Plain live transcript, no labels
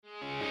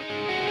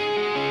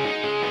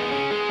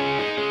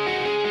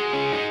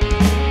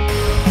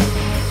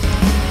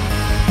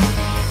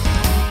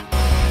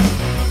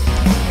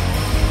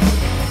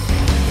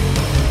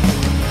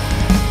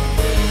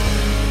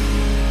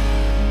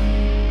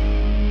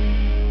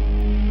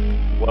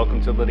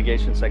Welcome to the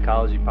Litigation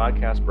Psychology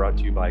Podcast, brought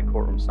to you by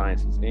Courtroom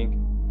Sciences, Inc.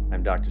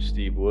 I'm Dr.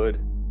 Steve Wood.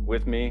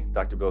 With me,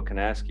 Dr. Bill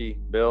Kanaski.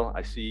 Bill,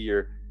 I see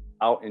you're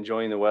out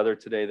enjoying the weather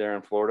today there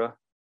in Florida.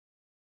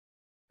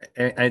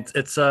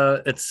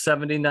 It's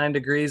 79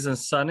 degrees and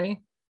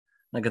sunny.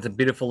 I got the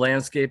beautiful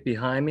landscape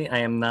behind me. I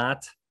am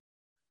not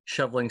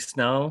shoveling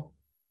snow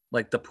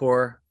like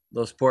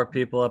those poor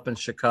people up in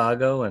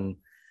Chicago and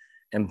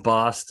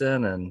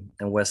Boston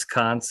and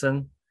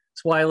Wisconsin.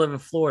 That's why I live in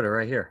Florida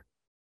right here.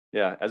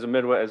 Yeah, as a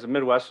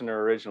Midwesterner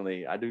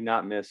originally, I do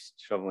not miss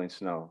shoveling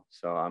snow.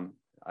 So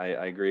I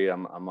agree.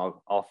 I'm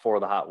all for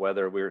the hot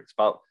weather. It's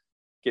about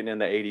getting in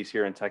the 80s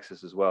here in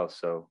Texas as well.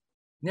 So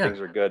yeah,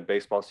 things are good.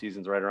 Baseball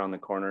season's right around the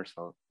corner,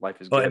 so life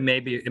is good.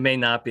 It may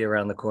not be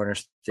around the corner,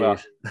 Steve.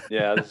 Well,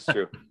 yeah, this is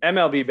true.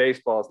 MLB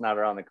baseball is not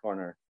around the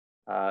corner.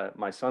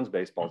 My son's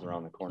baseball is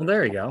around the corner. Well,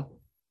 there you go.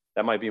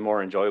 That might be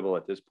more enjoyable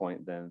at this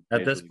point than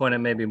at this point. It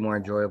may be more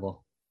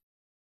enjoyable.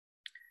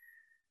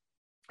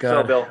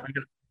 God. So, Bill,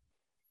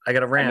 I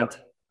got a rant.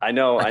 I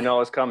know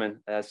it's coming.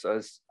 I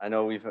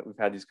know we've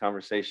had these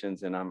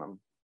conversations, and I'm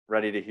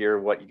ready to hear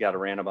what you got to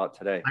rant about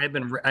today. I've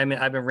been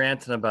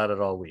ranting about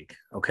it all week.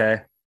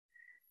 Okay,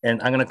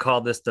 and I'm going to call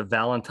this the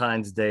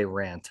Valentine's Day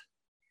rant.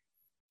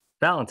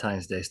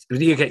 Valentine's Day.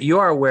 You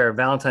are aware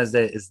Valentine's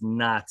Day is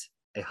not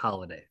a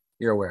holiday.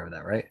 You're aware of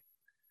that, right?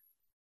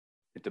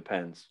 It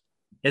depends.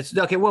 It's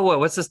okay. Whoa.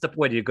 What's this?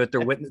 Did you go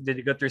through Did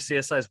you go through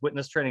CSI's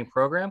witness training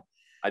program?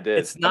 I did.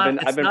 It's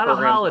not a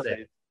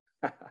holiday.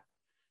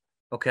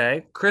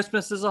 Okay.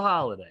 Christmas is a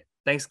holiday.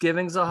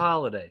 Thanksgiving's a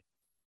holiday.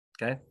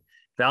 Okay.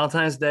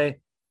 Valentine's Day.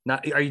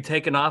 Are you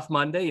taking off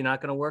Monday? You're not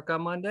going to work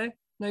on Monday?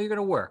 No, you're going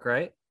to work,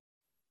 right?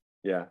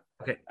 Yeah.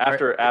 Okay.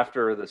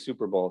 After the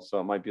Super Bowl, so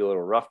it might be a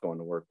little rough going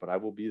to work, but I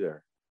will be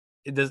there.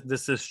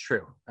 This is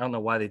true. I don't know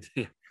why they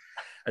do.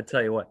 I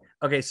tell you what.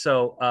 Okay,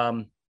 so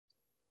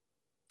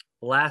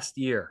last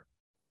year,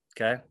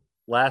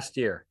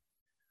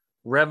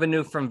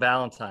 revenue from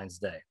Valentine's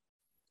Day.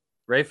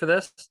 Ready for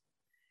this?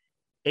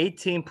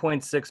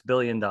 $18.6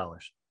 billion.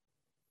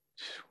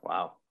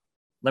 Wow.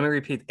 Let me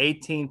repeat,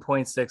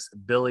 $18.6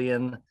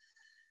 billion.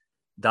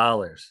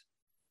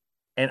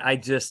 And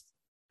I'm just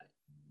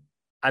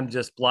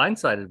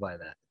blindsided by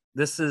that.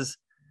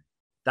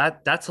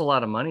 That's a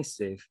lot of money,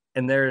 Steve.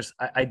 And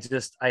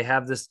I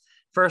have this.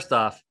 First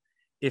off,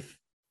 if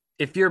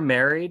you're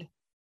married,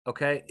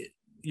 okay,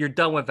 you're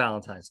done with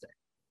Valentine's Day,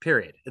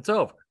 period. It's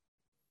over.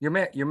 You're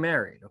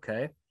married,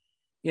 okay?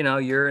 You know,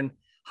 you're in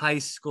high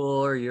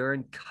school or you're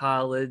in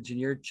college and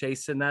you're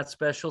chasing that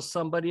special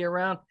somebody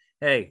around.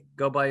 Hey,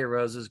 go buy your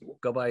roses,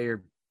 go buy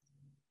your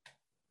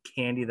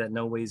candy that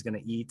nobody's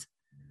going to eat.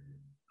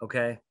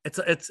 Okay. It's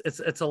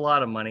a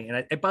lot of money.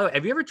 And by the way,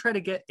 have you ever tried to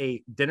get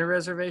a dinner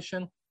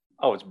reservation?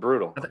 Oh, it's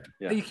brutal.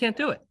 Yeah. You can't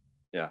do it.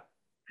 Yeah.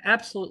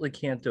 Absolutely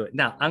can't do it.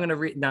 Now I'm going to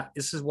read. Now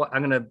this is what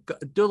I'm going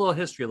to do, a little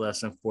history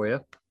lesson for you.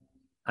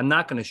 I'm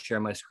not going to share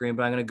my screen,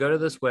 but I'm going to go to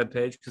this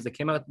webpage because they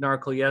came out with an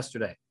article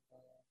yesterday.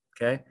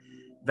 Okay.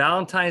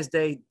 Valentine's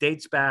Day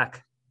dates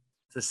back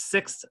to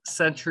 6th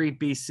century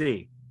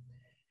BC.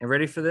 And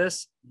ready for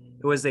this?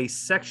 It was a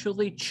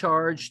sexually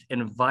charged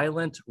and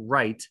violent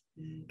rite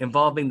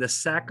involving the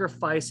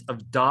sacrifice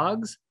of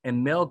dogs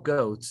and male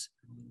goats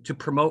to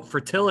promote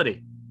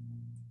fertility.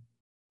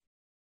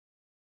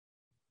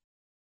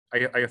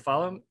 Are you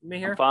following me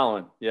here? I'm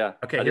following. Yeah.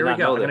 Okay, here we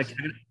go. I'm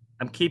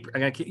gonna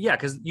keep. Yeah,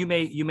 because you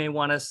may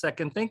want to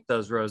second think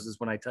those roses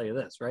when I tell you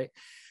this, right?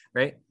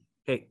 Right.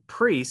 Okay,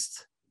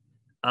 priests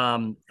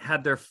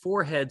had their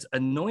foreheads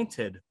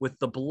anointed with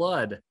the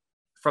blood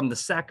from the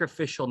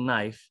sacrificial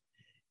knife,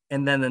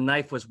 and then the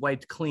knife was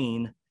wiped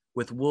clean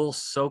with wool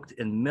soaked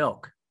in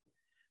milk.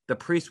 The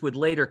priest would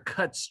later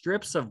cut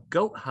strips of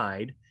goat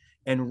hide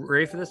and,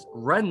 ready for this,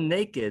 run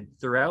naked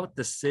throughout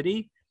the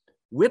city,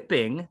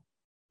 whipping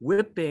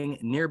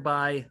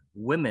nearby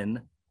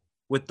women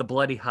with the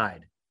bloody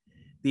hide.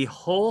 The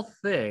whole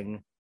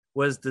thing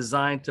was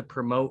designed to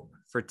promote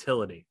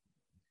fertility.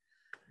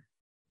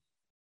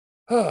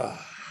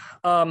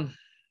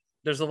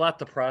 There's a lot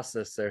to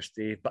process there,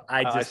 Steve, but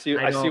I see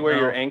where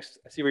your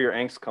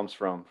angst comes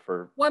from.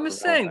 I'm just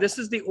saying this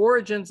is the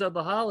origins of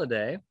the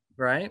holiday,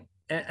 right?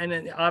 And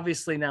then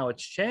obviously now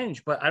it's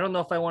changed, but I don't know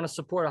if I want to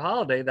support a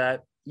holiday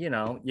that, you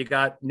know, you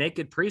got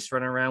naked priests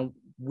running around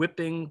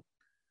whipping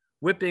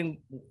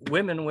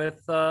women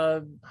with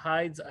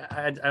hides.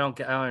 I don't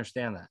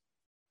understand that.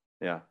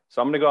 Yeah.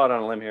 So I'm going to go out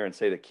on a limb here and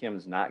say that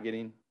Kim's not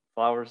getting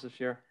flowers this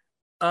year.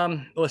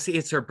 Well, see,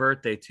 it's her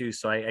birthday too,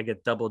 so I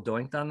get double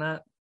doinked on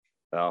that.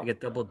 Oh. I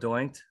get double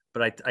doinked,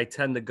 but I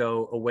tend to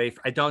go away.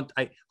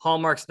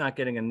 Hallmark's not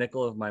getting a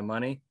nickel of my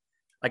money.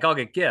 Like, I'll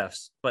get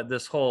gifts, but the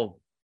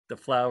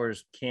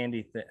flowers,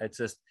 candy thing,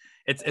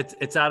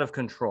 it's out of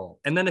control.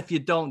 And then if you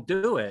don't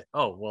do it,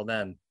 oh, well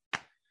then,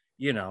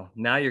 you know,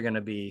 now you're going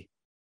to be,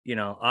 you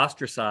know,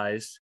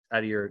 ostracized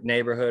out of your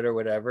neighborhood or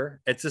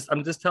whatever.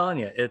 I'm just telling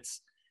you,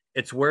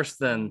 it's worse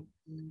than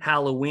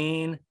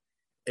Halloween.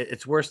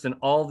 It's worse than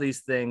all these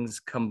things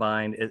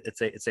combined.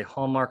 It's a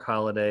Hallmark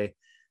holiday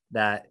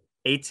that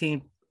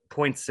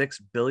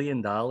 $18.6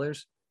 billion.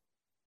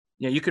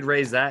 You know, you could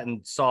raise that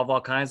and solve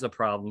all kinds of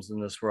problems in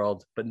this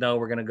world, but no,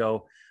 we're going to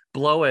go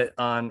blow it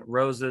on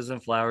roses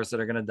and flowers that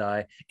are going to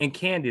die and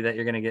candy that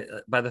you're going to get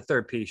by the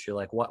third piece. You're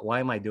like, why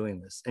am I doing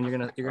this? And you're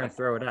going to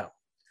throw it out.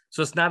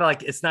 So it's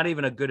not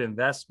even a good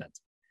investment.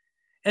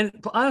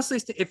 And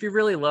honestly, if you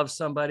really love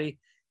somebody,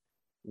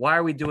 why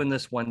are we doing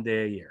this one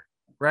day a year?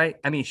 Right.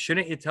 I mean,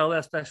 shouldn't you tell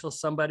that special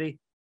somebody,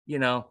 you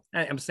know,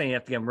 I'm saying you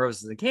have to give them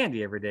roses and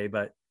candy every day,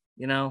 but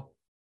you know,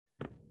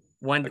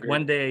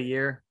 one day a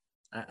year,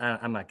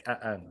 I'm like, I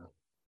don't know.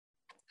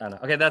 I don't know.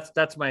 Okay.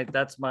 That's my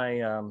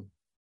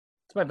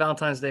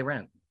Valentine's Day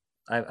rant.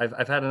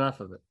 I've had enough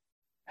of it.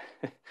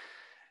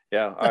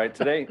 Yeah. All right.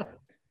 Today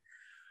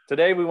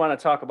we want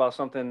to talk about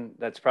something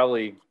that's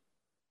probably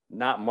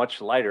not much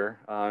lighter,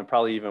 and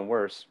probably even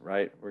worse,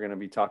 right? We're going to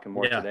be talking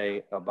more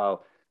today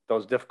about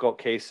those difficult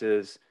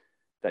cases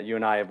that you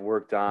and I have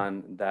worked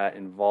on that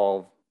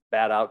involve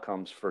bad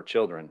outcomes for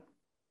children,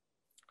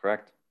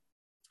 correct?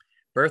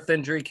 Birth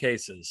injury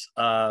cases.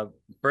 I've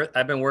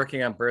been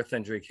working on birth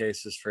injury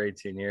cases for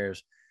 18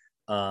 years.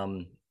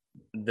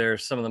 They're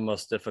some of the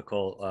most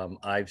difficult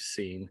I've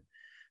seen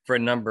for a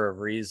number of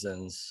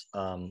reasons.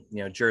 You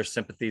know, juror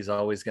sympathy is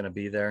always going to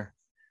be there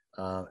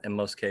in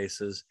most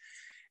cases.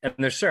 And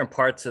there's certain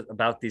parts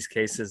about these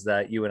cases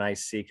that you and I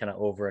see kind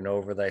of over and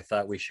over that I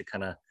thought we should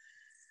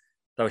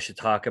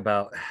talk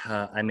about.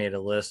 I made a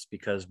list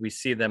because we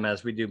see them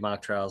as we do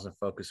mock trials and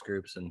focus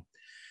groups and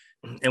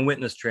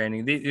witness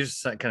training.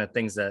 These are kind of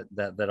things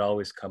that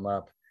always come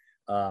up.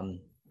 And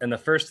the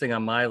first thing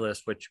on my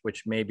list,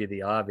 which may be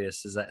the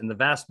obvious, is that in the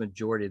vast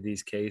majority of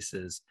these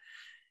cases,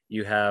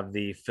 you have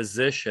the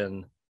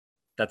physician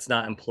that's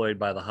not employed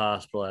by the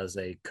hospital as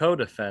a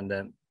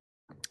co-defendant,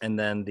 and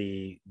then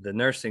the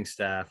nursing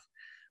staff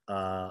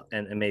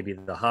and maybe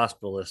the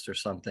hospitalist or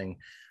something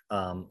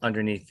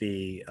underneath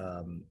the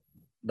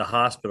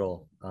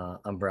hospital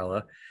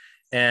umbrella.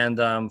 And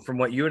from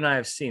what you and I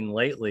have seen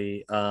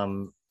lately,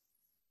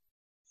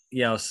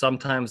 you know,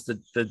 sometimes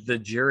the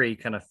jury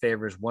kind of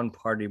favors one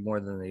party more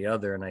than the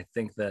other. And I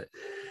think that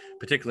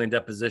particularly in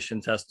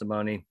deposition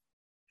testimony,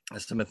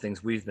 some of the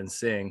things we've been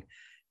seeing,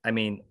 I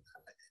mean,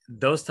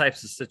 those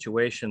types of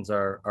situations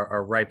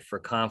are ripe for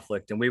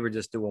conflict. And we were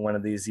just doing one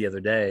of these the other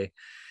day.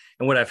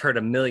 And what I've heard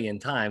a million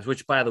times,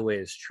 which by the way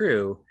is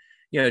true,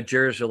 you know,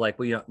 jurors are like,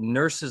 well, you know,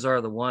 nurses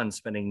are the ones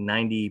spending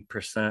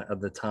 90%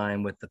 of the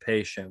time with the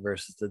patient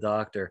versus the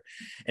doctor.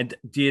 And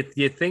do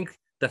you think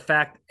the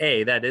fact,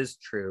 A, that is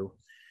true,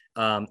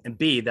 and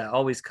B, that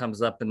always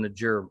comes up in the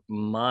juror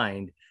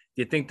mind,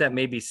 do you think that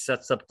maybe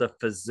sets up the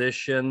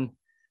physician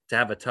to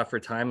have a tougher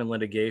time in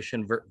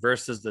litigation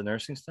versus the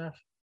nursing staff?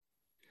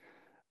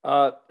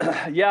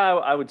 Yeah,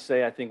 I would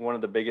say I think one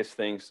of the biggest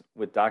things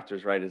with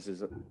doctors, right,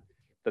 is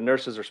the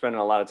nurses are spending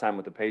a lot of time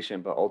with the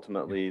patient, but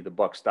ultimately the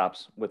buck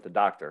stops with the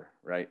doctor,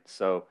 right?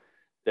 So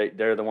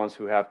they're the ones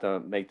who have to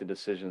make the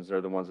decisions.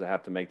 They're the ones that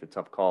have to make the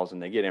tough calls,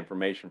 and they get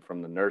information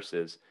from the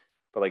nurses.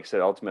 But like I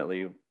said,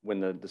 ultimately, when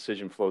the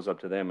decision flows up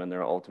to them and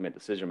their ultimate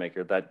decision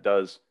maker, that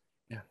does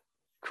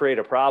create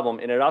a problem.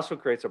 And it also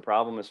creates a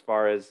problem as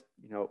far as,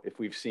 you know, if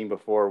we've seen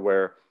before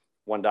where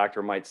one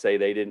doctor might say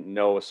they didn't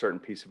know a certain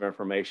piece of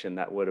information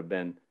that would have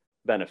been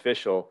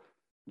beneficial,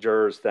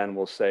 jurors then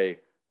will say,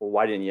 well,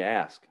 why didn't you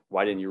ask?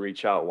 Why didn't you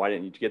reach out? Why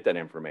didn't you get that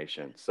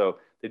information? So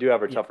they do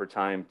have a tougher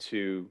time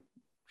to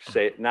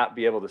not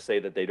be able to say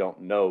that they don't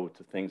know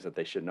to things that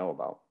they should know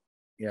about.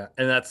 Yeah.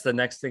 And that's the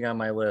next thing on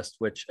my list,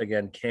 which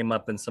again came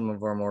up in some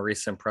of our more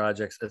recent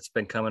projects. It's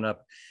been coming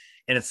up,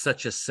 and it's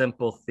such a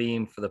simple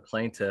theme for the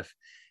plaintiff.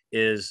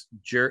 Is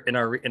in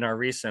our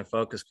recent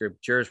focus group,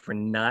 jurors were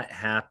not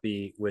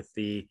happy with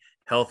the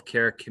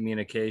healthcare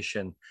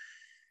communication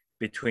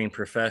between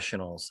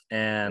professionals,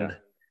 and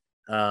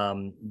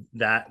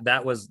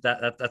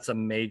that's a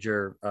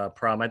major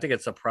problem. I think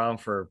it's a problem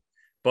for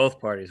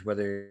both parties,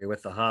 whether you're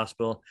with the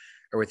hospital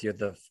or with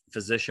the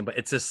physician. But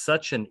it's just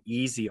such an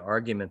easy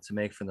argument to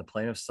make from the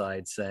plaintiff's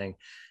side, saying,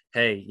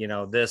 "Hey, you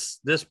know, this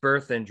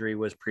birth injury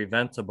was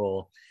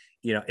preventable.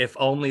 You know, if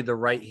only the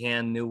right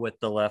hand knew what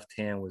the left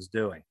hand was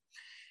doing."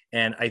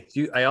 And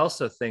I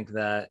also think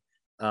that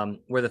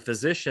where the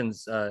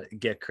physicians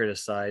get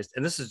criticized,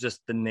 and this is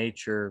just the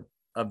nature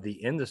of the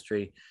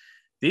industry,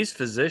 these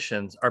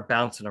physicians are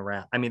bouncing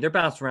around. I mean, they're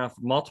bouncing around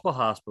from multiple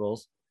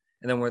hospitals,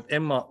 and then when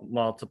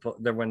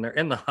they're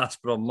in the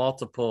hospital,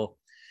 multiple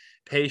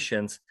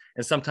patients,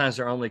 and sometimes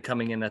they're only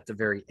coming in at the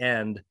very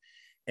end.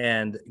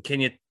 And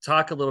can you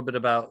talk a little bit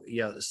about,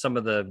 you know, some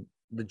of the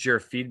juror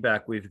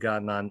feedback we've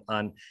gotten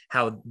on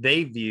how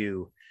they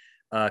view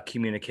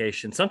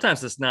communication?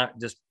 Sometimes it's not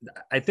just,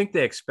 I think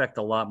they expect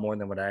a lot more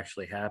than what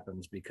actually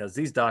happens because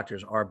these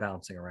doctors are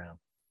bouncing around.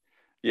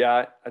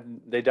 Yeah,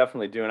 they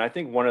definitely do. And I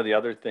think one of the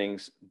other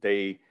things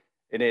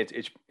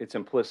it's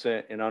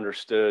implicit and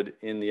understood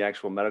in the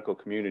actual medical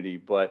community,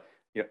 but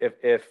you know,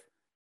 if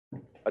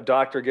a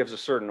doctor gives a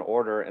certain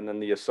order and then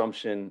the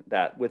assumption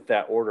that with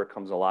that order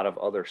comes a lot of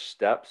other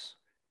steps,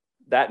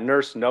 that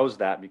nurse knows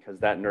that because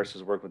that nurse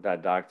has worked with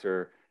that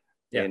doctor.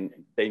 Yeah. And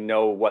they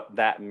know what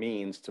that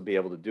means to be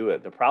able to do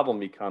it. The problem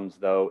becomes,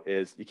 though,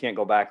 is you can't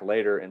go back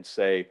later and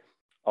say,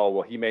 oh,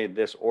 well, he made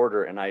this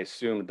order, and I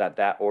assumed that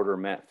that order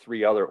meant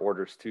 3 other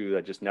orders too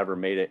that just never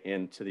made it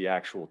into the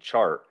actual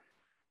chart.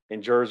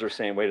 And jurors are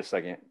saying, wait a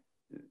second,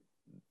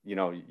 you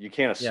can't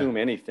Yeah. assume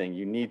anything.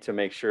 You need to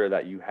make sure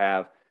that you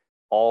have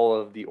all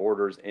of the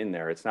orders in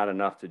there. It's not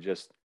enough to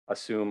just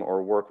assume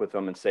or work with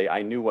them and say,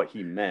 I knew what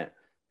he meant,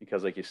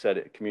 because like you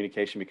said,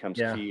 communication becomes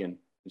Yeah. key. And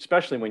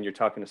especially when you're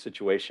talking a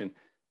situation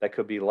that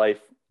could be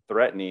life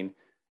threatening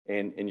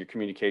and your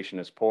communication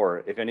is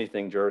poor. If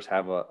anything, jurors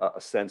have a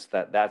sense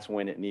that that's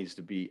when it needs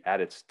to be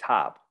at its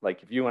top.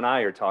 Like if you and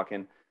I are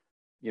talking,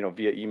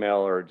 via email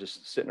or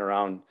just sitting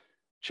around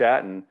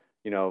chatting,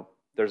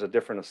 there's a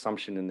different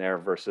assumption in there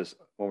versus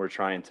when we're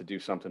trying to do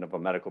something of a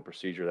medical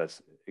procedure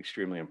that's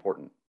extremely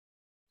important.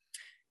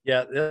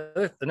 Yeah.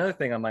 Another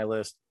thing on my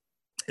list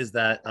is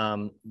that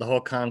the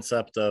whole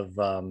concept of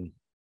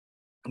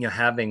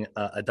having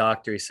a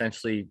doctor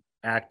essentially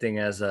acting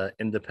as an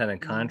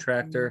independent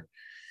contractor.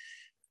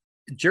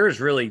 Jurors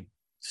really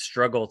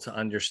struggle to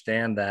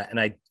understand that,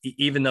 and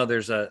even though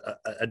there's a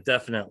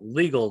definite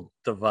legal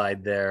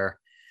divide there,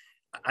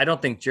 I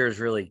don't think jurors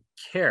really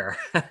care.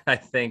 I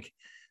think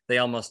they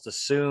almost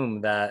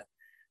assume that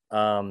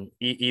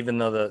even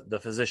though the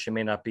physician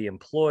may not be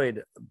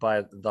employed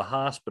by the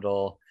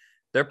hospital,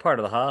 they're part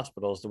of the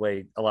hospital, is the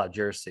way a lot of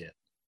jurors see it.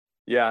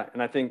 Yeah,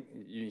 and I think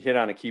you hit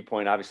on a key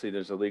point. Obviously,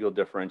 there's a legal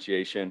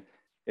differentiation,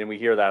 and we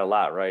hear that a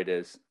lot, right?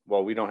 Is,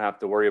 well, we don't have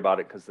to worry about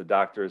it because the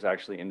doctor is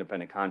actually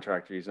independent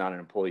contractor. He's not an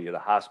employee of the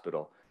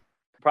hospital.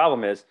 The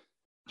problem is,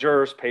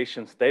 jurors,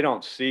 patients, they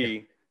don't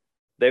see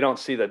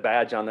the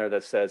badge on there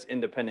that says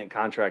independent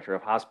contractor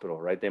of hospital,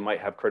 right? They might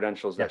have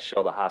credentials Yeah. that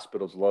show the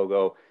hospital's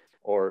logo,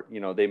 or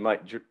they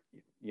might,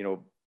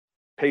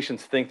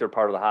 patients think they're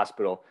part of the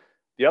hospital.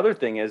 The other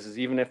thing is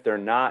even if they're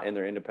not and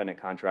they're independent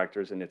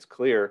contractors and it's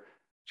clear,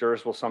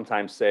 jurors will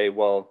sometimes say,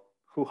 well,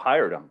 who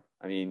hired them?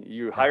 I mean,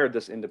 you Yeah. hired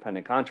this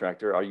independent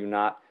contractor. Are you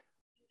not,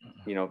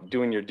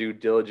 doing your due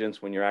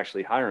diligence when you're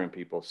actually hiring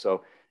people? So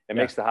it Yeah.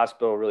 makes the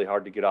hospital really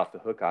hard to get off the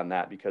hook on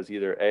that, because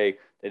either A,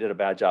 they did a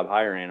bad job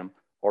hiring them,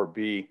 or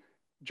B,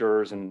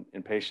 jurors and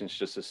patients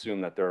just assume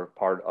that they're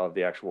part of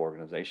the actual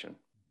organization.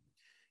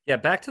 Yeah,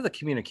 back to the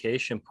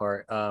communication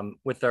part.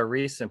 With our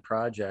recent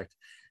project,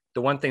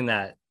 the one thing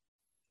that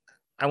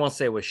I won't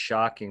say was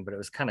shocking, but it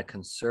was kind of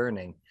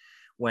concerning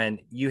when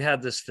you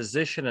had this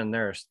physician and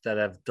nurse that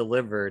have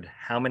delivered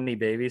how many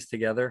babies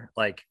together,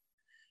 like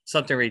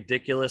something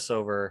ridiculous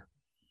over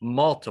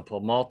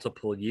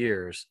multiple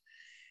years.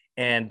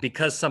 And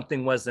because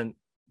something wasn't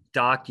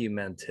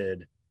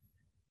documented,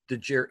 the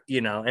jury,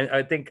 and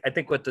I think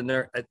what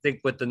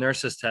the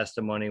nurse's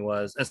testimony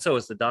was, and so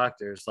is the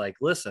doctor's, like,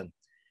 listen,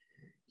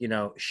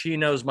 she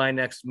knows my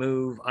next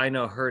move. I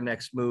know her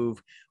next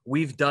move.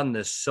 We've done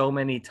this so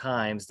many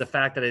times. The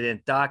fact that I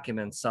didn't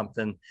document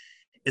something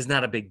is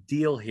not a big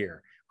deal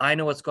here. I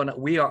know what's going on.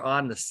 We are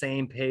on the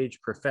same page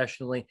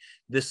professionally.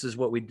 This is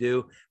what we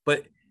do.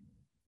 But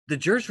the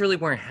jurors really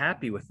weren't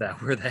happy with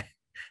that, were they?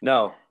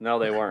 No,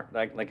 they weren't.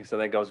 Like I said,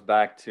 that goes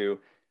back to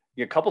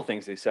a couple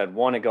things they said.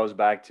 One, it goes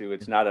back to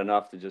it's not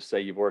enough to just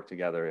say you've worked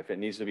together. If it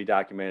needs to be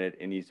documented,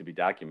 it needs to be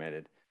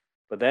documented.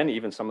 But then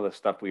even some of the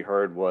stuff we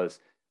heard was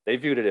they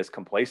viewed it as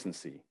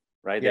complacency,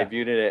 right? They Yeah.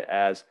 viewed it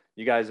as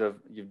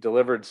you've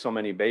delivered so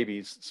many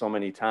babies so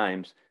many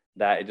times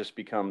that it just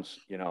becomes,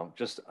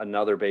 just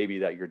another baby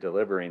that you're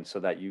delivering, so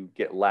that you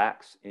get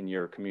lax in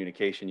your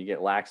communication, you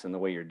get lax in the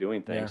way you're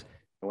doing Yeah. things.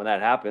 And when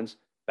that happens,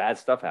 bad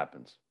stuff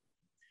happens.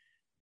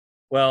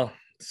 Well,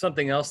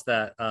 something else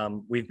that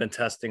we've been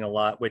testing a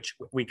lot, which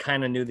we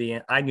kind of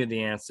I knew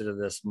the answer to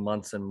this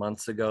months and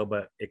months ago,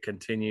 but it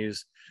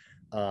continues.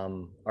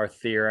 Our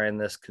theory in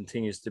this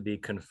continues to be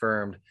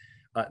confirmed.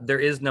 There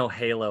is no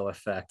halo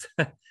effect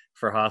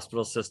for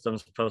hospital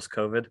systems post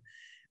COVID.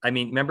 I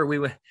mean, remember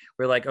we're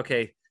like,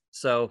 okay,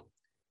 so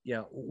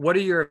what are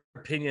your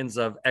opinions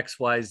of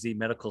XYZ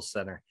Medical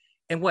Center?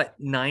 And what,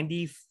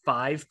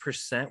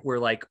 95% were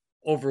like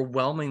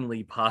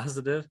overwhelmingly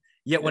positive.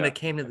 Yet when Yeah. it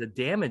came to the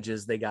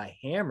damages, they got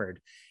hammered.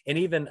 And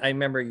even I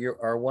remember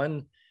our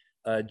one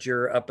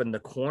juror up in the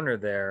corner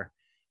there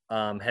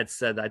had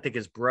said, I think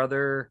his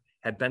brother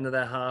had been to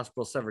that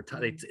hospital several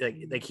times.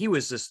 Like he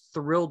was just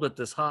thrilled with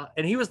this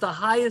and he was the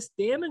highest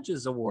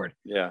damages award.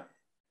 Yeah.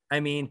 I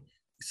mean,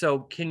 so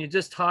can you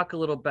just talk a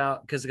little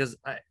about, because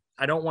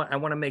I want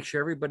to make sure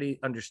everybody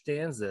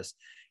understands this.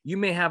 You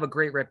may have a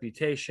great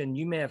reputation,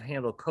 you may have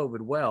handled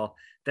COVID well.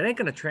 That ain't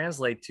going to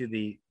translate to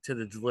the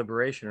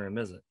deliberation room,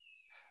 is it?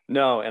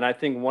 No, and I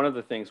think one of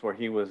the things where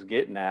he was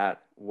getting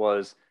at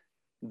was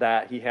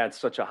that he had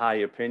such a high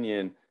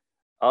opinion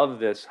of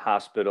this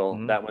hospital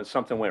Mm-hmm. that when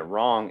something went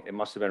wrong, it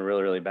must have been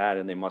really, really bad,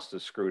 and they must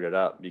have screwed it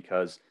up,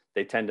 because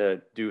they tend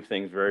to do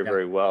things very, Yeah.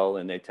 very well,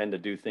 and they tend to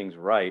do things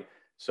right.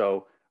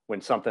 So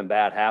when something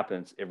bad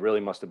happens, it really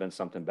must have been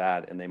something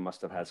bad, and they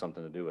must have had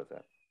something to do with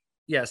it.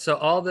 Yeah. So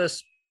all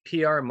this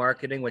PR and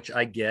marketing, which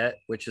I get,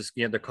 which is,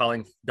 they're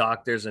calling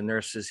doctors and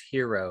nurses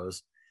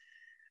heroes.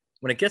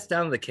 When it gets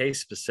down to the case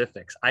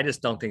specifics, I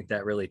just don't think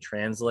that really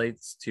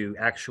translates to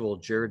actual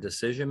juror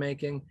decision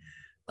making.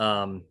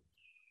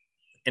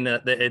 and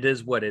it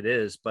is what it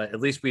is, but at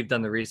least we've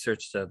done the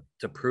research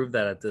to prove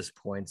that at this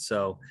point.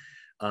 So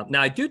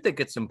now I do think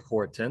it's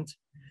important,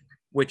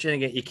 which, and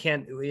again, you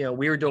can't,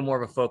 we were doing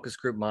more of a focus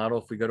group model.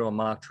 If we go to a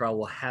mock trial,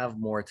 we'll have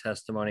more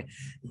testimony.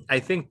 I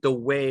think the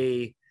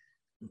way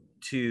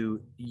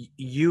to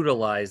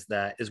utilize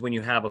that is when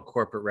you have a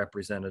corporate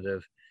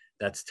representative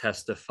that's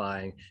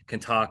testifying, can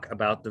talk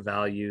about the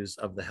values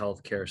of the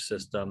healthcare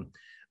system.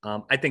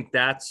 I think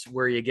that's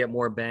where you get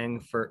more bang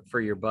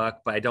for your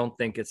buck, but I don't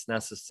think it's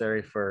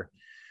necessary for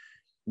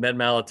med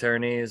mal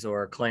attorneys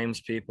or claims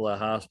people at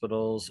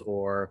hospitals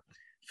or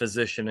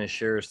physician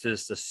insurers to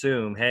just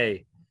assume,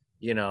 hey,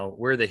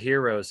 we're the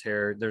heroes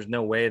here. There's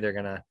no way they're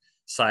going to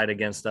side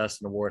against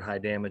us and award high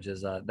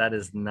damages. That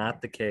is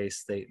not the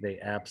case. They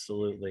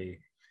absolutely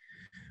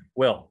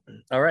will.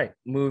 All right,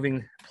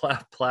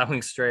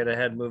 plowing straight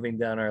ahead, moving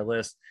down our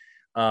list.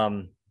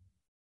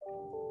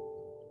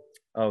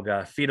 Oh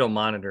God, fetal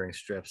monitoring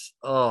strips.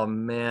 Oh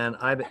man,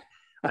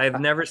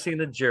 I've never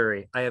seen a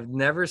jury. I have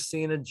never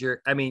seen a jury.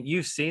 I mean,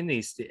 you've seen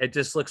these. It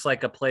just looks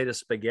like a plate of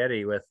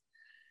spaghetti with.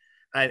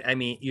 I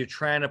mean, you're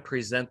trying to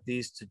present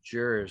these to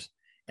jurors,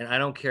 and I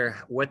don't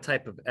care what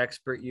type of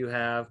expert you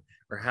have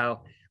or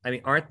how. I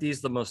mean, aren't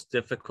these the most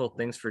difficult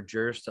things for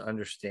jurors to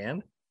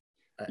understand?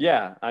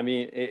 Yeah, I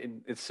mean,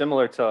 it's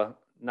similar to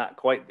not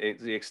quite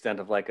the extent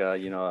of like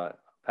a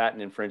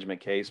patent infringement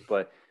case,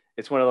 but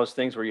it's one of those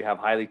things where you have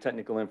highly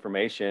technical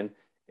information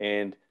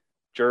and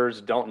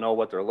jurors don't know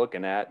what they're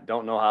looking at,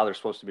 don't know how they're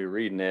supposed to be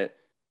reading it,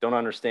 don't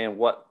understand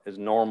what is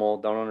normal,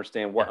 don't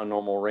understand what a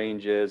normal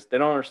range is. They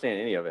don't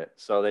understand any of it.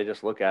 So they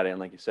just look at it. And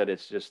like you said,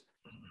 it's just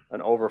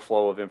an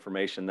overflow of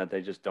information that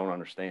they just don't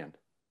understand.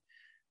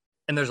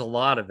 And there's a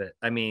lot of it.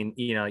 I mean,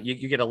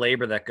 you get a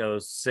labor that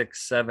goes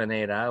 6, 7,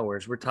 8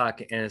 hours. We're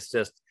talking, and it's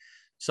just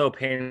so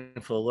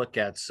painful to look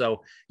at.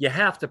 So you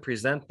have to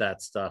present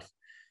that stuff.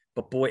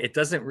 But boy, it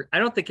doesn't, I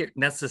don't think it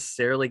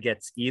necessarily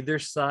gets either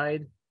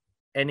side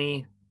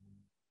any,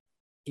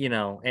 in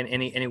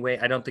any way.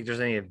 I don't think there's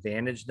any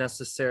advantage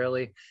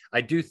necessarily.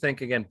 I do think,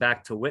 again,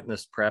 back to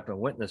witness prep and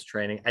witness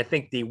training, I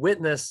think the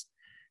witness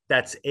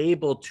that's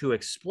able to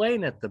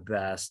explain it the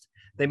best,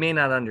 they may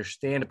not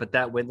understand it, but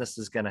that witness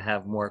is going to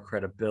have more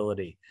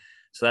credibility.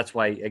 So that's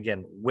why,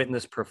 again,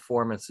 witness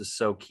performance is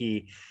so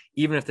key.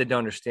 Even if they don't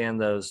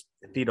understand those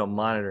fetal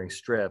monitoring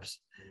strips,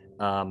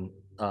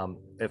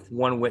 if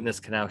one witness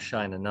can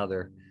outshine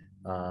another,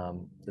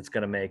 it's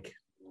going to make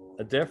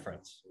a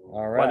difference.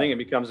 All right. Well, I think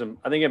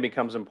it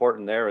becomes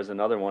important there as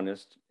another one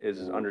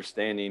is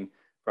understanding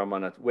from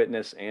a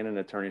witness and an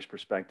attorney's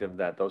perspective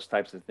that those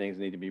types of things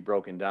need to be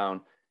broken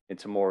down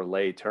into more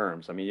lay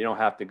terms. I mean, you don't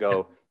have to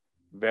go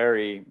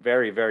very,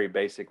 very, very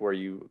basic where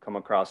you come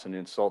across and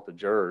insult the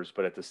jurors,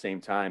 but at the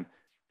same time,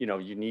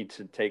 you need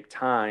to take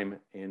time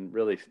and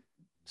really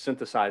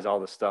synthesize all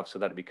the stuff so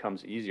that it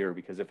becomes easier,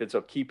 because if it's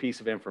a key piece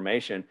of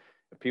information,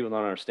 if people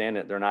don't understand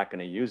it, they're not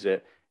going to use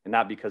it. And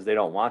not because they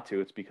don't want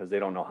to, it's because they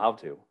don't know how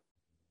to.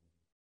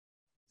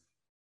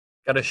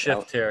 Got to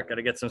shift here. Got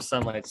to get some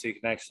sunlight so you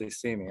can actually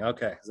see me.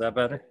 Okay. Is that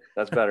better?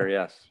 That's better.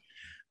 Yes.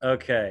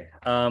 Okay.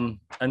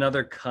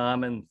 Another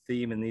common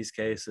theme in these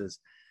cases,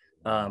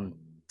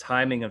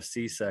 timing of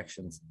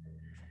C-sections.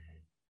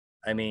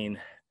 I mean,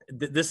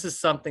 this is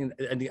something,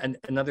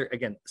 another,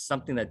 again,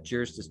 something that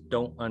jurors just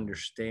don't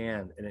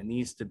understand, and it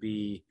needs to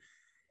be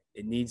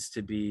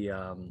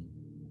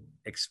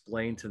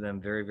explained to them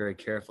very, very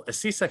carefully. A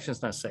C-section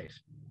is not safe.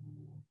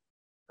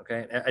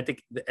 Okay. I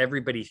think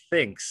everybody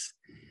thinks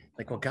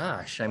like, well,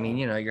 gosh, I mean,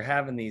 you're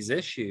having these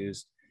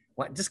issues.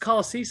 What, just call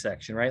a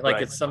C-section, right?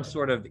 Like It's some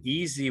sort of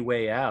easy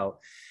way out.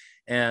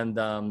 And,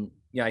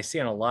 I see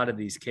in a lot of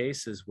these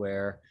cases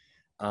where,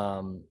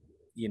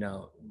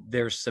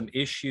 there's some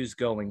issues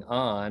going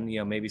on,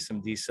 maybe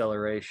some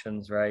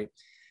decelerations, right?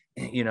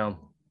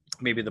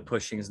 Maybe the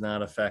pushing is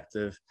not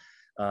effective,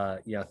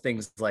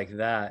 things like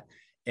that.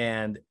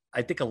 And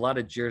I think a lot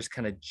of jurors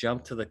kind of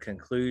jump to the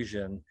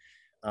conclusion.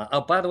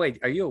 Oh, by the way,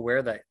 are you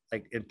aware that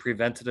like in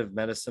preventative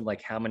medicine,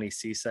 like how many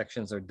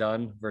C-sections are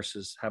done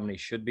versus how many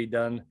should be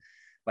done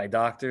by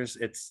doctors?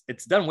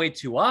 It's done way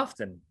too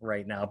often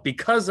right now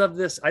because of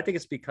this. I think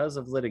it's because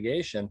of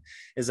litigation,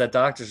 is that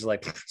doctors are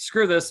like,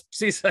 screw this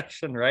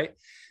C-section, right?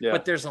 Yeah.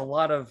 But there's a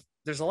lot of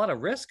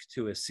risk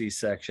to a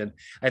C-section.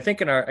 I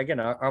think in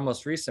our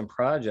most recent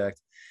project,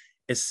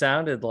 it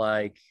sounded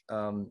like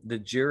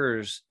the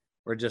jurors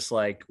were just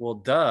like, well,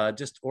 duh,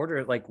 just order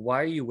it. Like, why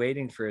are you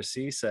waiting for a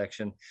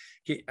C-section?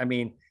 I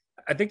mean,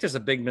 I think there's a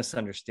big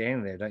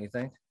misunderstanding there, don't you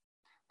think?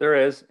 There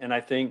is. And I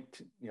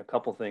think a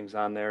couple things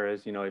on there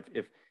is,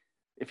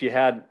 if you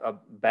had a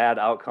bad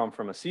outcome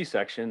from a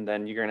C-section,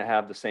 then you're going to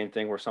have the same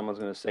thing where someone's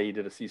going to say you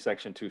did a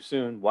C-section too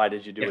soon. Why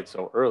did you do it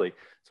so early?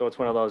 So it's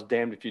one of those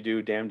damned if you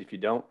do, damned if you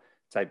don't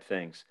type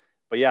things.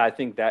 But yeah, I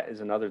think that is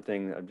another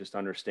thing of just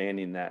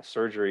understanding that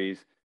surgeries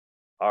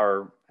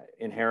are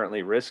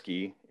inherently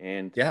risky,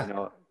 and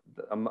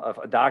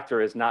a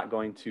doctor is not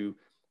going to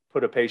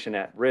put a patient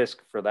at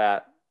risk for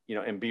that,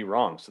 and be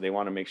wrong. So they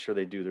want to make sure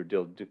they do their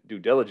due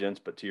diligence.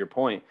 But to your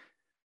point,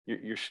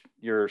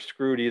 you're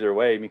screwed either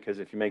way, because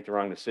if you make the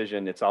wrong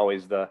decision, it's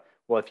always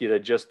well, if you'd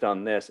have just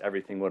done this,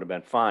 everything would have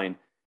been fine.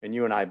 And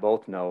you and I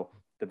both know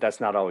that that's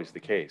not always the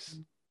case.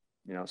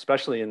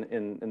 Especially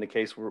in the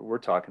case we're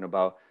talking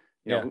about.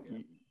 Yeah.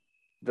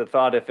 The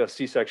thought, if a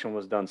C-section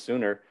was done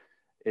sooner,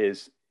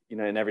 is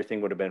and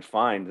everything would have been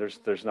fine.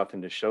 There's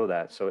nothing to show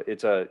that. So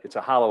it's a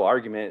hollow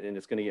argument, and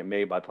it's going to get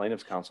made by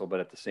plaintiff's counsel. But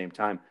at the same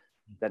time,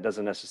 that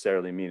doesn't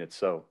necessarily mean it's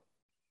so.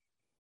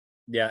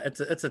 Yeah, it's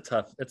a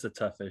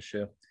tough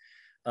issue.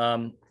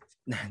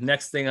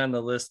 Next thing on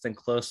the list, and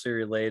closely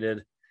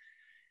related,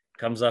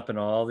 comes up in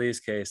all these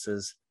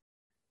cases.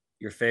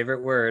 Your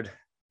favorite word,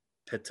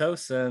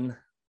 Pitocin.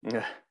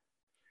 Yeah.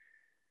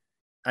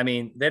 I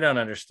mean, they don't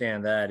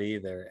understand that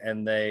either.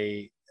 And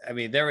I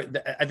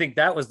think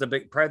that was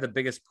probably the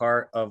biggest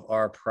part of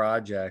our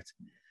project,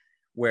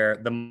 where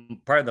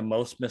probably the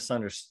most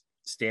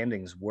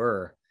misunderstandings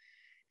were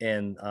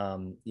in,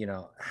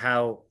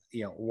 how,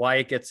 why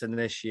it gets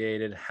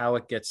initiated, how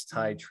it gets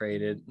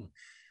titrated,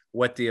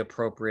 what the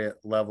appropriate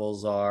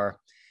levels are.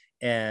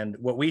 And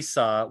what we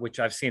saw, which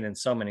I've seen in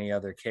so many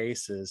other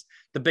cases,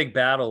 the big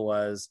battle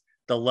was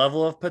the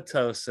level of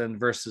Pitocin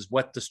versus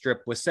what the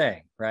strip was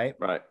saying, right?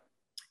 Right.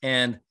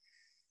 And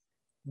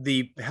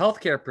the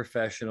healthcare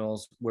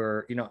professionals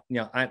were,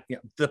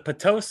 the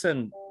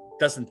Pitocin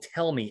doesn't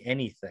tell me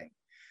anything.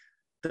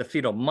 The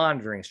fetal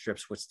monitoring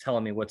strips was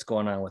telling me what's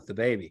going on with the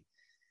baby.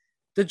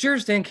 The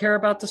jurors didn't care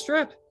about the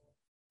strip.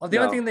 Well, the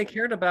only thing they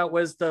cared about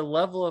was the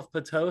level of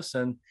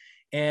Pitocin.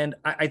 And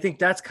I think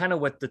that's kind of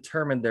what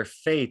determined their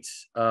fate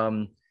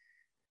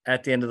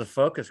at the end of the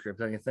focus group,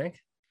 don't you think?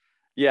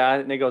 Yeah,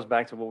 and it goes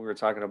back to what we were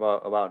talking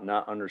about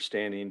not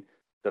understanding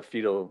the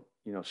fetal,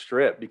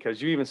 strip, because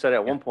you even said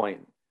at one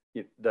point,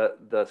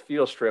 the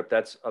fetal strip,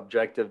 that's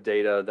objective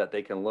data that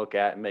they can look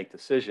at and make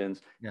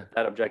decisions. Yeah.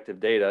 That objective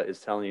data is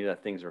telling you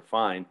that things are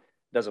fine.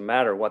 It doesn't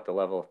matter what the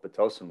level of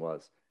Pitocin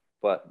was.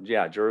 But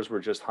yeah, jurors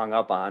were just hung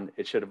up on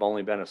it should have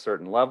only been a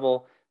certain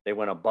level. They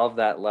went above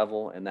that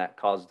level, and that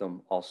caused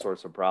them all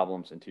sorts of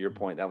problems. And to your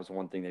point, that was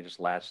one thing they just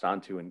latched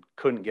onto and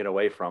couldn't get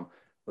away from,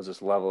 was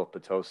this level of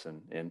Pitocin.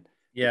 And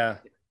yeah,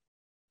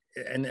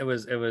 and it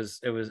was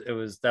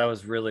that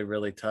was really,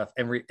 really tough,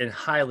 and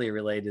highly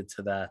related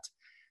to that.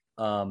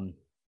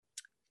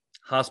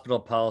 Hospital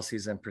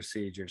policies and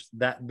procedures,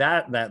 that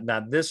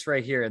this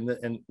right here,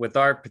 and with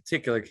our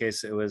particular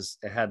case, it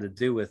had to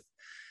do with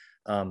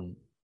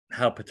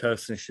how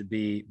Pitocin should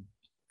be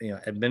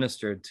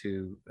administered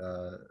to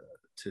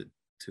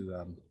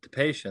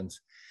patients,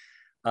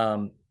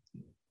 and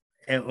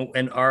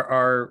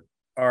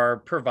our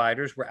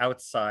providers were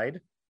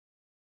outside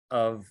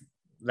of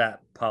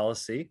that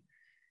policy,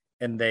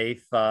 and they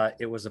thought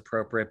it was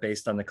appropriate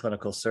based on the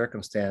clinical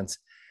circumstance.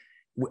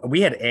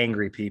 We had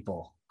angry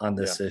people on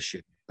this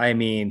issue. I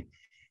mean,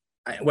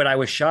 when I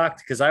was shocked,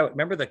 because I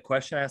remember the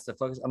question I asked the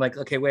folks, I'm like,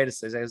 okay, wait a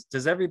second.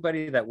 Does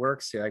everybody that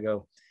works here, I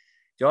go,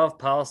 do you all have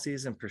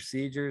policies and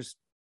procedures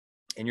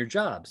in your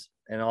jobs?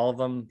 And all of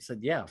them said,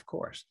 yeah, of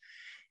course.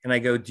 And I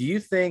go, do you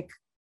think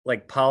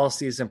like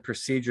policies and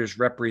procedures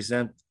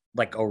represent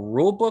like a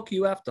rule book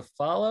you have to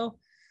follow?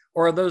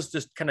 Or are those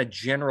just kind of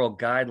general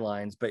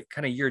guidelines, but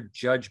kind of your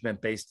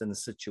judgment based on the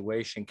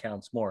situation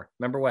counts more?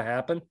 Remember what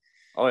happened?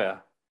 Oh, yeah.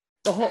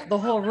 The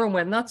whole room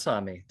went nuts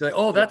on me. They're like,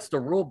 oh, that's the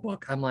rule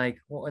book. I'm like,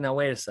 well, now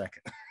wait a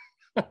second.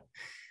 What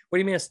do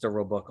you mean it's the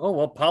rule book? Oh,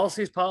 well,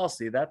 policy is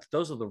policy.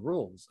 Those are the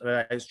rules.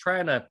 And I was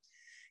trying to,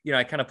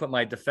 I kind of put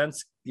my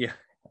defense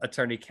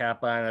attorney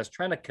cap on. I was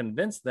trying to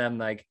convince them,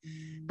 like,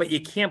 but you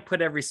can't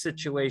put every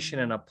situation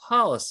in a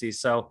policy.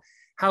 So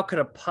how could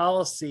a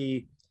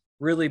policy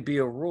really be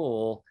a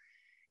rule?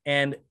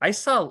 And I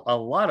saw a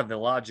lot of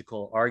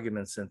illogical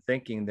arguments and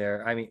thinking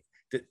there. I mean,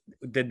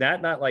 did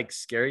that not like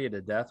scare you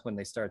to death when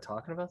they started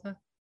talking about that?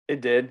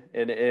 It did.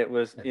 And it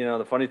was,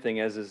 the funny thing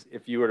is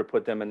if you were to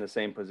put them in the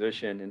same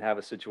position and have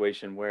a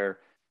situation where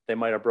they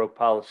might have broke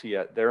policy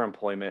at their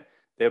employment,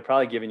 they've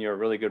probably given you a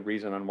really good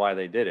reason on why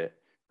they did it.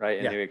 Right.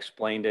 And they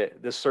explained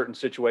it. This certain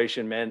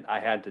situation meant I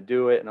had to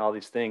do it and all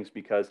these things,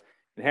 because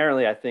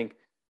inherently, I think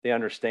they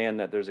understand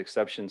that there's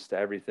exceptions to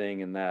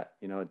everything, and that,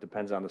 it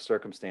depends on the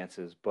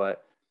circumstances,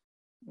 but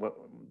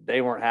they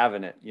weren't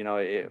having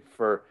it,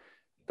 for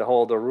the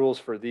rules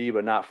for thee,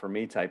 but not for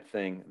me type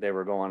thing they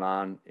were going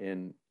on.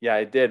 And yeah,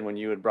 it did. When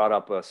you had brought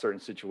up a certain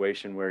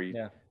situation where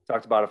you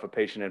talked about if a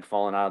patient had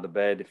fallen out of the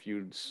bed, if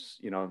you'd,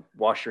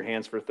 wash your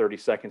hands for 30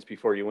 seconds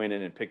before you went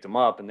in and picked them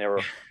up, and they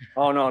were,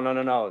 oh,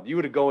 no. You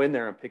would go in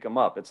there and pick them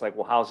up. It's like,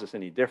 well, how's this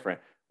any different?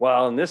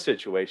 Well, in this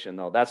situation,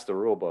 though, that's the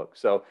rule book.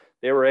 So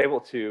they were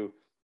able to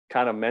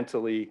kind of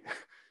mentally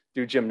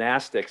do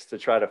gymnastics to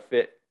try to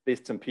fit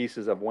bits and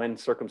pieces of when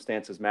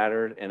circumstances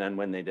mattered and then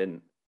when they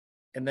didn't.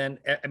 And then,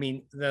 I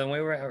mean, then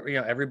we were,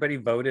 everybody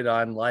voted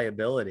on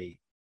liability.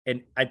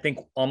 And I think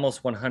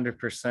almost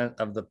 100%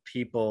 of the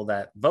people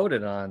that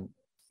voted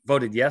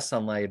yes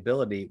on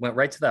liability went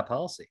right to that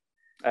policy.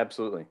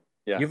 Absolutely.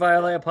 Yeah. You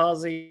violate a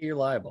policy, you're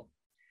liable.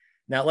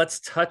 Now let's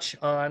touch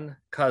on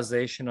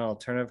causation and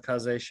alternative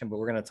causation, but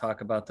we're going to talk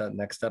about that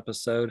next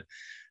episode.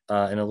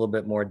 in a little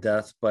bit more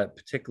depth, but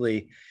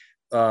particularly,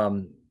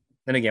 and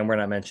again, we're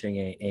not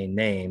mentioning a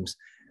names,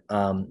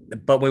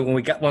 but when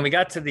we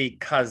got to the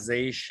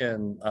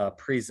causation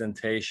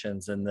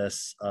presentations in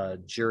this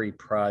jury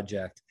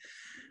project,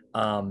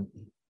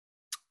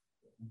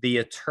 the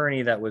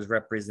attorney that was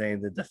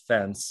representing the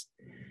defense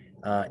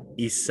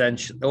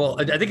essentially, well,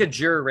 I think a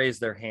juror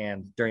raised their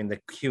hand during the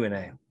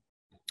Q&A.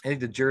 I think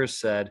the juror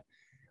said,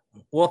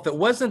 well, if it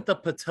wasn't the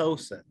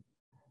Pitocin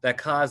that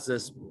caused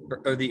this,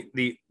 or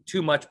the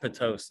too much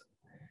Pitocin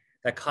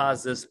that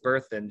caused this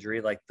birth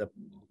injury, like the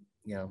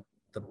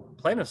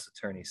plaintiff's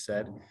attorney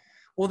said,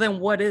 well, then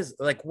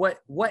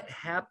what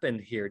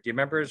happened here? Do you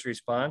remember his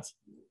response?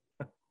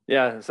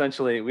 Yeah,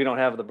 essentially, we don't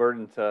have the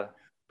burden to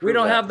we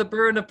don't that. have the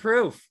burden of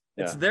proof.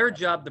 It's their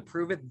job to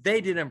prove it.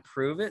 They didn't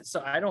prove it,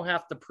 so I don't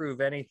have to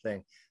prove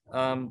anything.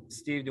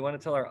 Steve, do you want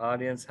to tell our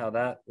audience how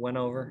that went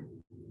over?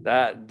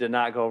 That did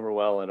not go over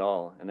well at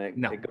all. And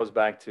it goes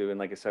back to, and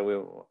like I said,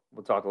 we'll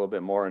talk a little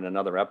bit more in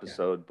another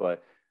episode,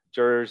 but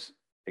jurors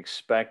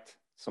expect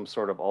some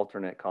sort of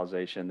alternate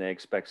causation. They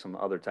expect some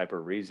other type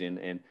of reason,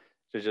 and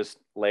to just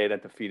lay it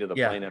at the feet of the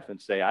plaintiff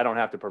and say, I don't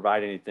have to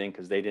provide anything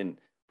because they didn't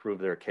prove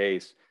their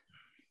case.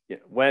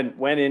 When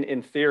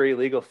in theory,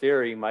 legal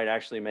theory might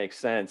actually make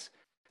sense.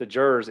 The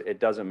jurors, it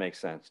doesn't make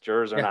sense.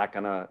 Jurors are not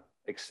going to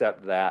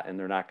accept that, and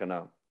they're not going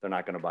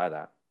to buy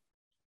that.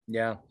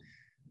 Yeah.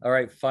 All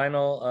right.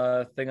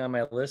 Final thing on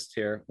my list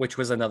here, which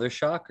was another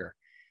shocker,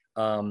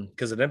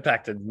 because it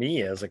impacted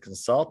me as a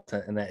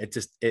consultant, and that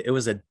it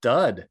was a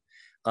dud.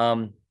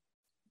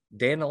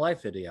 Day in the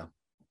life video.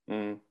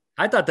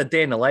 I thought the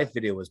day in the life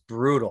video was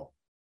brutal.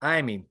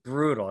 I mean,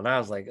 brutal. And I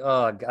was like,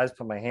 oh, I just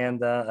put my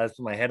hand down. I just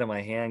put my head in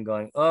my hand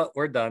going, oh,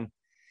 we're done.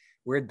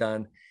 We're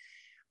done.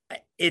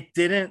 It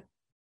didn't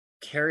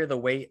carry the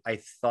weight I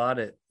thought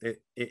it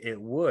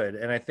would.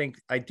 And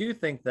I do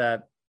think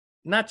that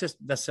not just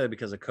necessarily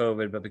because of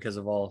COVID, but because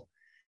of all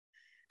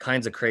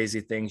kinds of crazy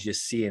things you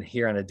see and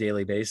hear on a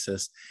daily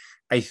basis.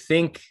 I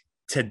think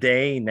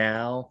today,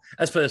 now,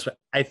 let's put it this way.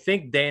 I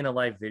think day in the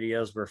life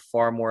videos were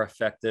far more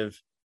effective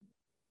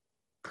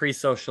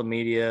pre-social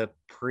media,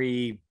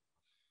 pre-political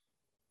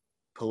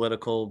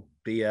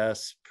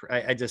BS.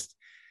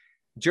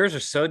 Jurors are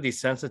so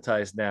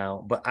desensitized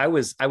now, but I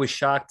was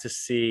shocked to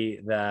see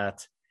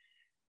that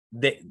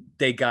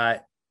they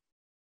got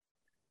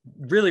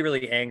really,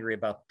 really angry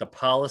about the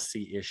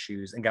policy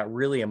issues and got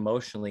really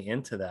emotionally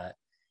into that.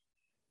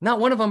 Not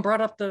one of them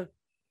brought up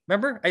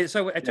remember? I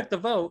took the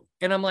vote,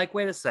 and I'm like,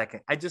 wait a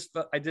second. I just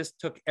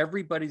took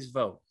everybody's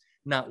vote.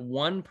 Not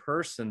one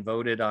person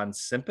voted on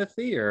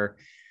sympathy or.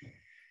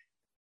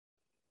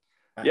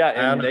 Yeah,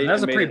 and that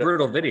was a pretty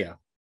brutal video.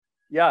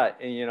 Yeah,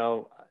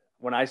 and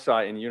when I saw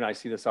it, and you and I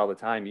see this all the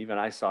time. Even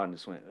I saw it and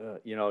just went,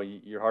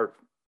 your heart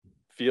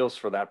feels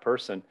for that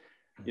person,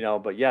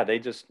 But yeah,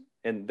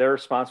 and their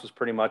response was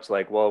pretty much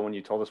like, well, when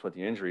you told us what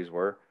the injuries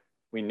were,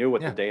 we knew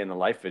what the day in the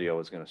life video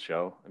was going to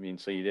show. I mean,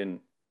 so you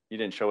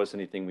didn't show us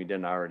anything we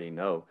didn't already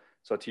know.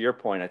 So to your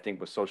point, I think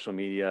with social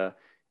media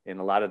and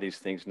a lot of these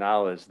things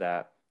now is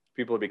that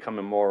people are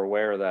becoming more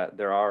aware that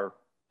there are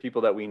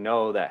people that we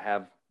know that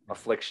have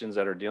afflictions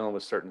that are dealing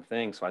with certain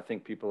things. So I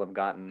think people have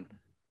gotten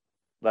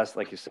less,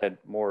 like you said,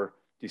 more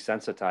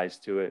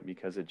desensitized to it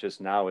because it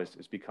just now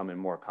is becoming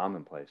more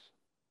commonplace.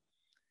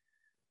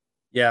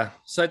 Yeah.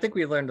 So I think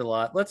we learned a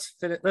lot. Let's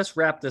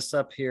wrap this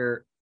up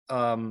here.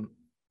 And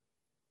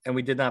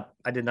I did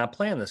not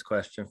plan this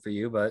question for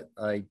you, but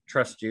I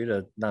trust you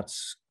to not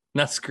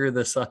screw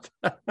this up.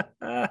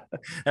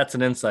 That's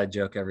an inside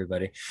joke,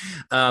 everybody.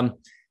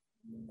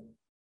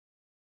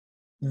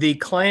 The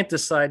client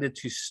decided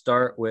to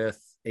start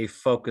with a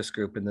focus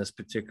group in this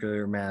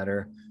particular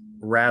matter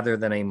rather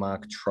than a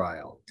mock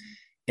trial.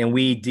 And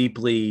we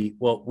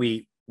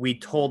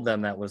told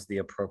them that was the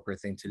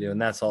appropriate thing to do.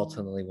 And that's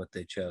ultimately what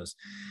they chose.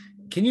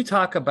 Can you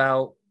talk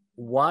about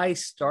why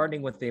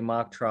starting with a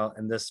mock trial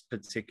in this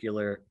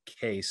particular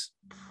case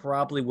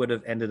probably would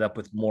have ended up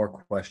with more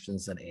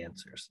questions than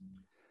answers?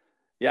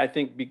 Yeah, I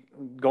think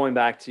going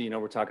back to,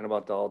 we're talking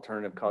about the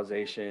alternative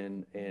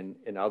causation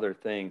and other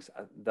things,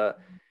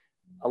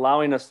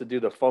 allowing us to do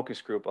the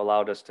focus group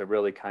allowed us to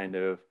really kind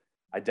of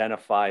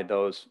identify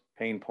those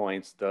pain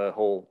points, the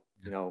whole,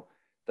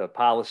 the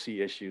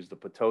policy issues, the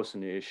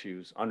Pitocin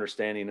issues,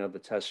 understanding of the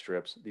test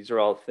strips. These are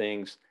all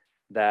things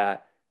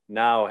that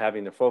now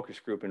having the focus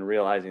group and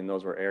realizing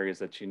those were areas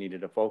that you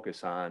needed to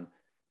focus on,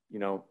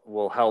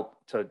 will help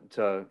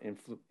to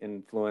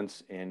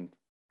influence and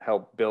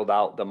help build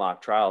out the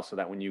mock trial so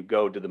that when you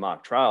go to the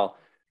mock trial,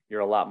 you're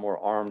a lot more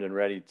armed and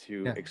ready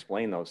to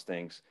explain those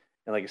things.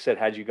 And like I said,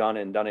 had you gone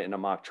and done it in a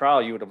mock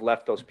trial, you would have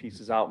left those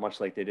pieces out much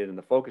like they did in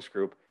the focus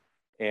group.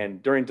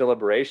 And during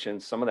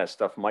deliberations, some of that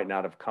stuff might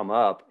not have come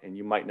up, and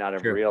you might not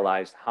have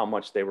realized how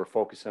much they were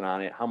focusing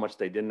on it, how much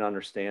they didn't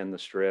understand the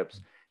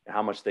strips, and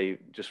how much they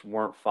just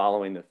weren't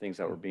following the things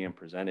that were being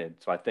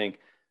presented. So I think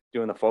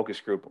doing the focus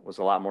group was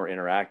a lot more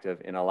interactive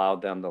and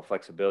allowed them the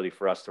flexibility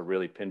for us to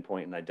really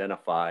pinpoint and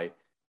identify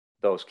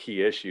those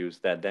key issues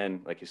that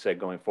then, like you said,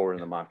 going forward in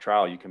the mock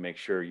trial, you can make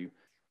sure you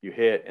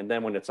hit. And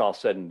then when it's all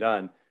said and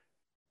done,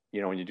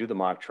 when you do the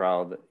mock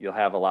trial, that you'll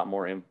have a lot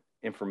more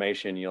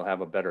information. You'll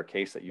have a better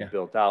case that you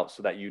built out,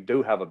 so that you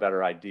do have a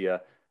better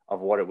idea of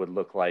what it would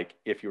look like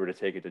if you were to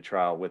take it to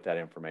trial with that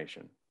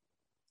information.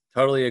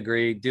 Totally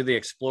agree. Do the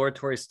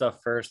exploratory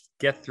stuff first,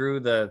 get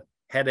through the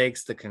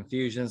headaches, the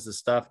confusions, the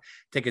stuff,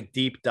 take a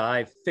deep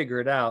dive,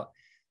 figure it out.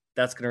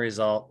 That's going to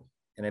result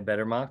in a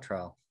better mock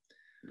trial.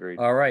 Agreed.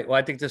 All right. Well,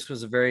 I think this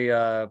was a very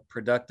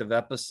productive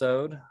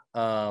episode.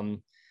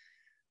 We're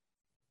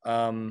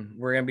going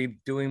to be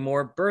doing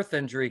more birth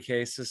injury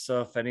cases.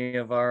 So if any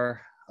of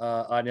our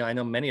audience, I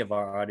know many of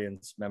our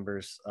audience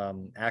members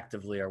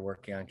actively are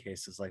working on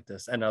cases like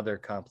this and other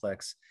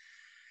complex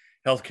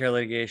healthcare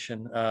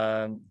litigation,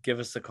 give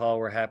us a call.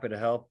 We're happy to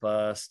help.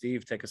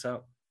 Steve, take us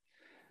out.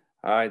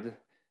 All right. If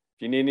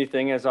you need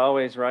anything, as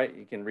always, right,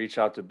 you can reach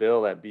out to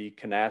Bill at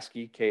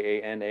bkanaski,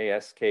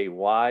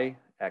 Kanasky,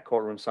 at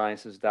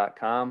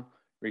courtroomsciences.com.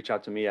 Reach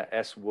out to me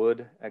at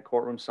swood at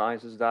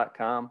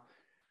courtroomsciences.com.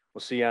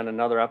 We'll see you on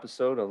another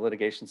episode of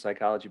Litigation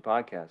Psychology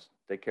Podcast.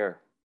 Take care.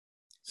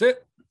 See you.